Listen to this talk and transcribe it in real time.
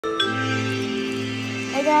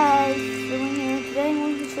Hey guys, Dylan here. Today I'm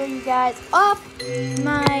going to show you guys up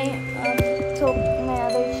my my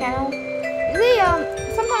other channel.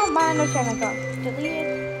 Somehow my other channel got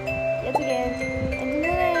deleted yet again. And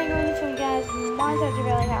today I'm going to show you guys my Stardew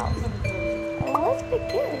Valley house. Let's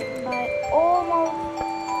begin by almost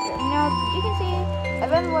here. Now you can see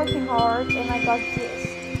I've been working hard and I got this.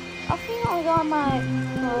 I think I got my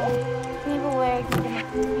people where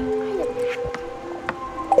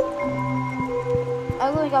I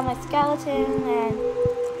really got my skeleton and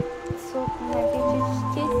so my kids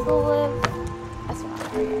still live. That's not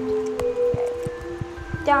right.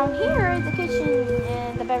 Okay. Down here is the kitchen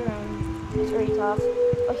and the bedroom. It's very tough.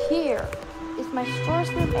 But here is my storage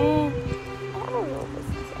room and I have a little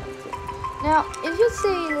business area too. Now, if you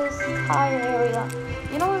see this entire area,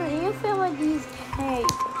 you feel like these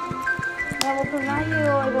caves. Now we'll provide you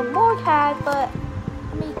even more cash, but I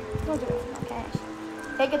mean, don't do it, no cash.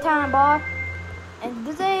 Take your time, boy. And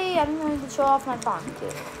today I'm going to show off my farm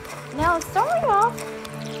too. Now starting off,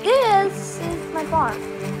 this is my farm.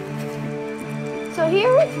 So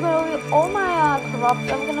here is literally all my crops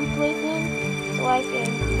I'm gonna place in, so I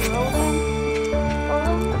can grow them.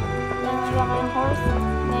 Then I got my horse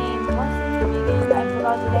named what's his name again? I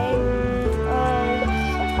forgot the name.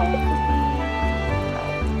 Supposed to be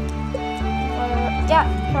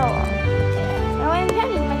Charlotte. Now I'm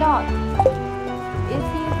Kenny, my dog. Is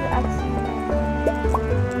he actually?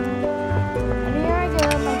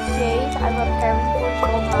 I love preparing for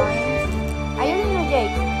all times. I usually know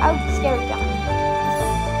Jake. I'll scare it down.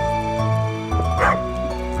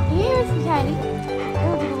 Here's the tiny.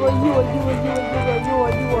 You are.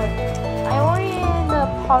 I already in the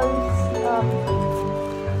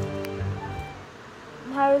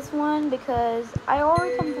Paris one because I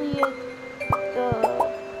already completed the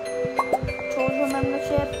Jojo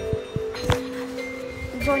membership.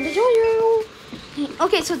 Join the Jojo.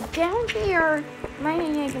 Okay, so down here. My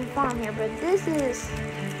can farm here, but this is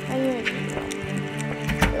my unity.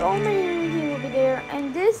 All my unity will be there,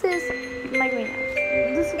 and this is my greenhouse.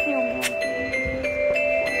 This is the only one.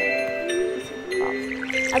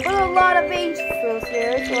 I put a lot of vegetables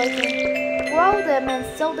here so I can grow them and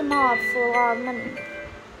sell them off for a lot of money.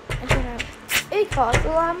 It costs a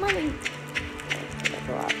lot of money. That's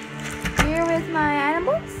a lot. Here is my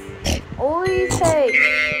animals. Always pay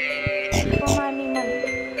for my money.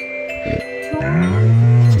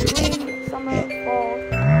 Spring, summer, fall,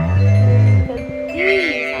 because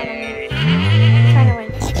these animals kind of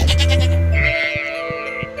went.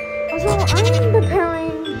 Also, I'm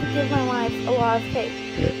preparing to give my wife a lot of cake,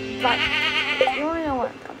 but you already know what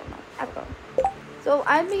I'm talking about. Apple. So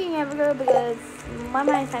I'm making everywhere because my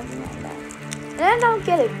mind's time to like that. And I don't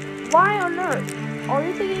get it. Why on earth are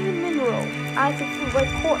you taking a mineral as a food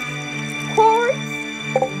like quartz? Quartz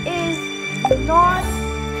is not a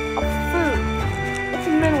food. It's a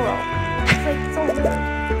mineral. It's like so weird.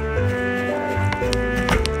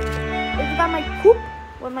 It's about my poop.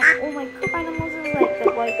 When all my poop animals are like the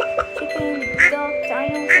white chicken, duck,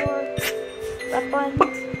 dinosaur, rabbit,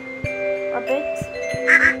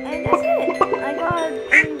 and that's it. I got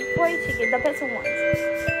white chicken, the best ones.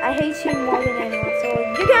 I hate you more than anyone, so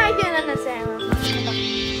you guys can understand.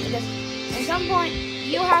 Because at some point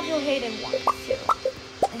you have your hated ones too.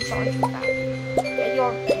 And sorry for that. Get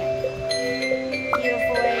your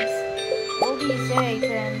beautiful eggs. All these eggs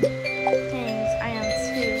and things I am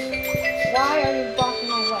too. Why are you blocking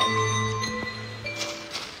my way?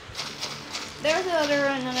 There's another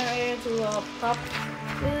area to crop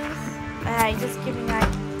this. I just giving like a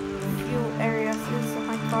few areas of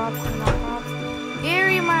my crops and my crops.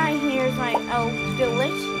 Here's my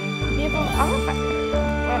village. Beautiful artifact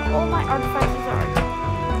where all my artifacts are.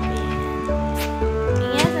 And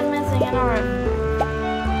yes, I'm missing an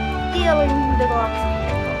artifact. Dealing the box.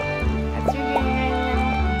 After getting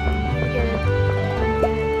it, get it.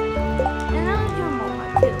 And I'll do more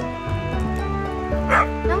too.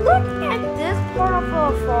 Now looking at this part of the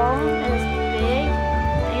farm is big.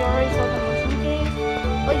 You already saw the mushroom cave.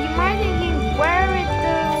 But you might be thinking where it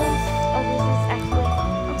goes. Oh, this is actually.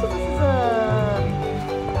 Also, this is a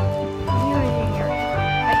unity area.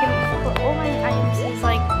 I can put all my items in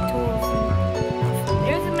like tools.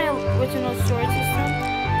 There's my original storage system.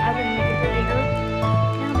 I've been making it bigger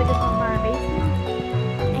now because of my basement.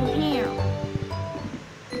 And here,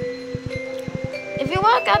 if you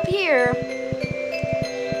walk up here,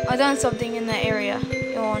 I've done something in that area.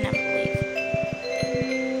 You won't never believe.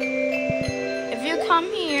 If you come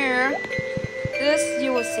here, this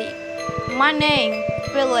you will see my name,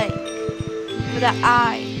 filling with an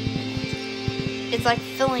I. It's like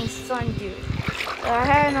filling sun, dude. I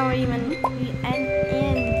had not even be an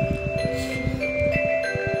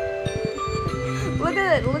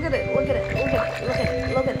at it, look at it, look at it, look at it, look at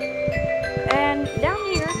it, look at it. And down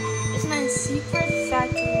here is my secret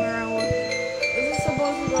statue where I was. This is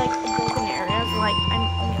supposed to be like a broken area, so like I'm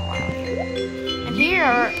only allowed here. And here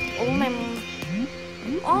are all my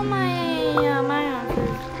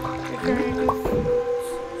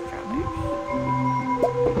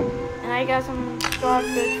and I got some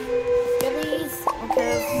strawberry billies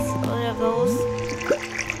because I have those.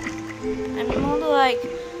 And I'm going to like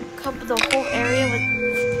cover the whole area with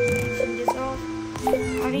this off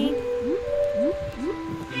already.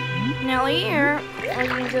 Now here, I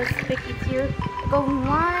can just pick it here. Golden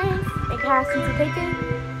lines, it has to take it.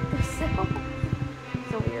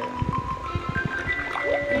 So weird.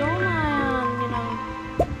 And all my,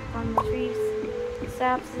 on the trees,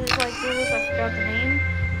 saps is like this. I forgot the name,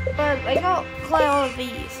 but I got quite a lot of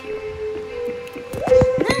these here.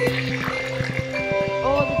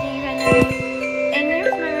 All the things right now. And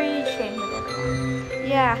here's my rain chain with everyone.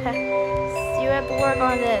 Yeah, you have to work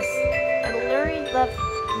on this. I literally love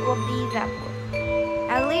these apples.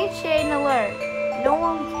 At least chain alert. No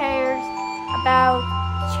one cares about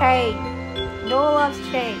chain. No one loves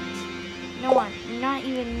chains. No one. Not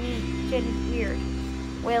even me. Chain is weird.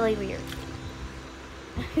 Really weird.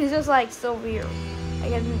 He's just like so weird. I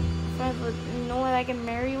can friends with no one I can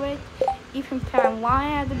marry with. Even Pam. Why I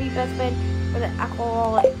have to be best friend with an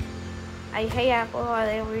alcoholic? I hate alcohol.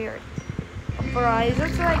 They're weird. But it's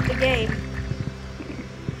just like the game.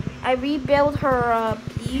 I rebuilt her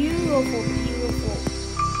beautiful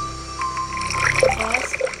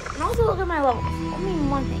bus. And also look at my levels. Only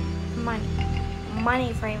one thing.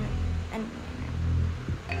 Money frame. And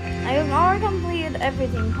I have already completed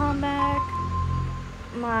everything. Comeback.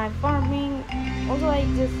 My farming. Also I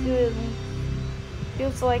just do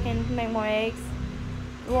it so I can make more eggs.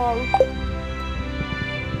 Lol.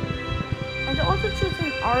 And also choose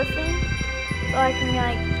an orphan so I can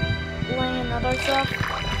like lay another stuff.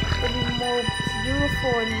 Would be more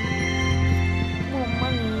beautiful and more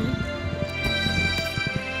money.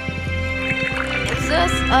 It's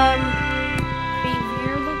just if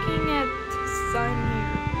you're looking at the sun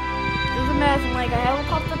here, just imagine like a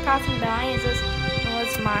helicopter passing by. It's just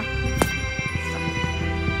it's my sun.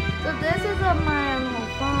 So this is my animal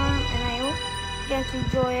farm, and I hope you guys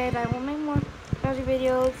enjoy it. I will make more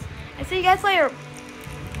videos. I see you guys later.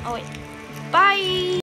 Oh wait, bye.